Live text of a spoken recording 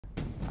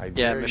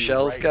Yeah,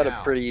 Michelle's got a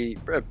pretty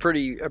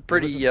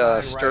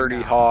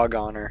sturdy hog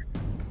on her.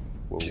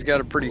 She's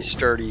got a pretty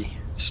sturdy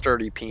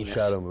penis.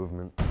 Shadow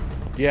movement.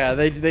 Yeah,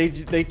 they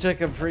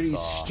took a pretty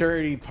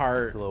sturdy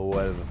part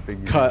Silhouette of the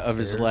figure. cut of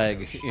his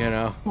leg, you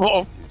know.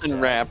 Whoa,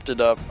 and wrapped it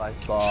up. I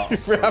saw.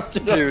 Wrapped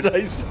it Dude. up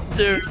nice,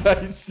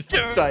 nice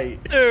tight.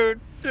 Dude.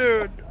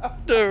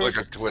 Like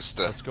a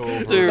twister. Let's go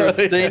over. Dude,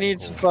 they need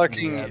to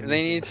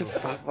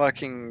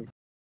fucking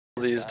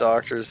these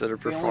doctors that are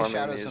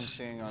performing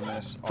these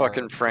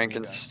fucking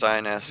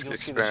Frankenstein-esque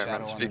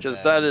experiments,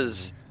 because that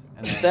is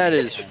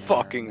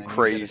fucking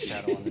crazy.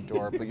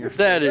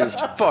 That is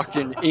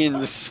fucking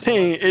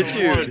insane,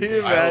 dude.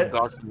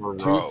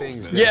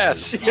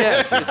 Yes,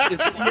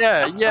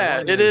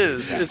 it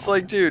is. It's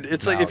like, dude,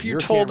 it's like if you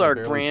told our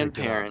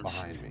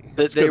grandparents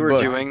that they were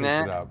doing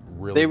that,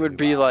 they would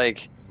be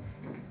like,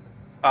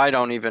 I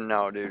don't even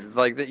know, dude.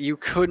 Like that, you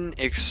couldn't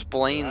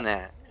explain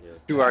that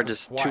to our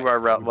distant, to our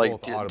like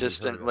not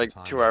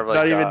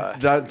even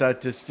that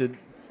distant.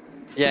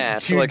 Yeah,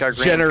 two to like our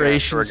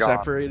generations gone.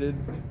 separated.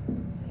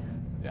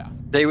 Yeah.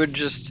 They would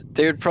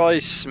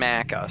probably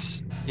smack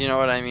us. You know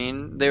what I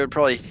mean? They would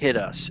probably hit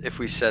us if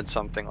we said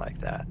something like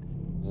that.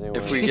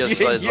 If we just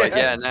said like,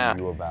 yeah, nah.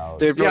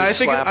 Yeah, I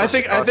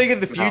think in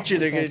the future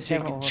they're gonna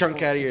take a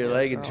chunk out of your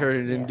leg and turn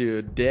it into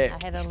a dick.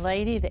 I had a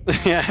lady that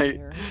Yeah,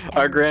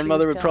 our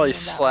grandmother would probably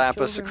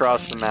slap us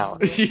across the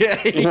mouth. Yeah,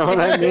 You know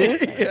what I mean?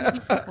 Yeah.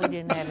 We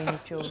didn't have any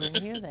children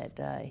here that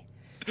day.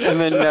 And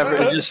then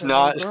just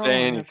not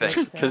say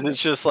anything, because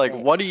it's just like,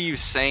 what are you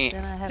saying?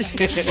 Then I had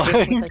a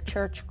meeting with a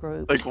church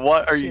group. Like,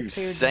 what are She you appeared to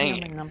him in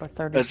saying? number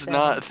That's 37.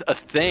 not a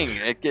thing.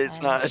 It's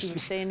And not. She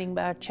was standing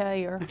by a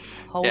chair,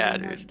 holding her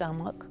dude.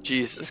 stomach.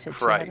 Jesus She said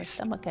she had a Christ.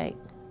 stomachache.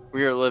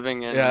 We are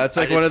living in. Yeah, it's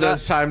like one of not-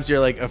 those times you're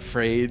like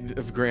afraid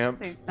of Gramp.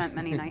 So you spent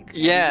many nights.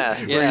 Yeah,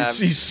 Where yeah.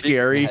 he's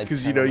scary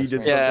because you know you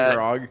did Yeah. something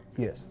wrong.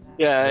 Yes.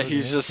 Yeah,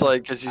 he's just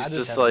like, cause he's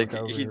just like,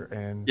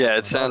 yeah,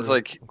 it sounds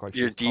like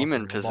you're she's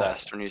demon tossing the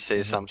possessed when you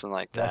say something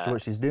like That's that.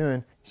 what she's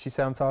doing. She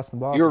said I'm tossing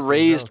the ball. You were She said,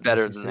 raised "No,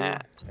 better can't than see it?"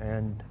 that.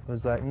 And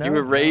was like, no. You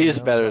were no, raised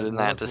no. better Like, than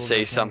well, that that's to a little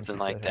say bit something thing.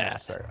 like She said,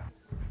 that. "Sarah."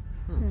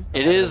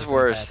 It is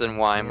worse than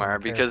Weimar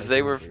because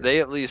they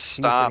at least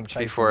stopped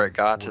before it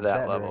got to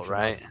that level,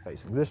 right?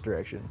 Facing this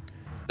direction.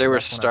 They were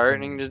That's when I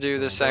starting seen to do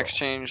the the sex girl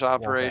change walk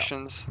out.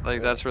 operations.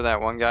 Like that's where that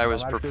one guy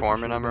was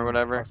performing them or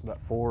whatever.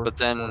 But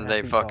then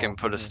they fucking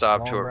put a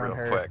stop to it real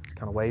quick.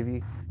 Kind of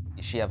wavy.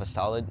 Does she have a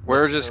solid?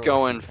 We're just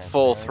going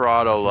full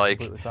throttle, like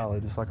Completely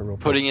solid, just like a real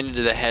putting it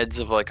into the heads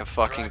of like a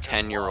fucking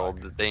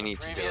 10-year-old that they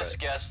need to do it.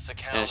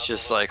 And it's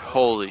just like,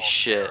 holy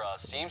shit.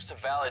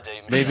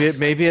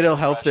 Maybe it'll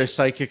help their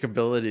psychic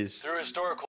abilities.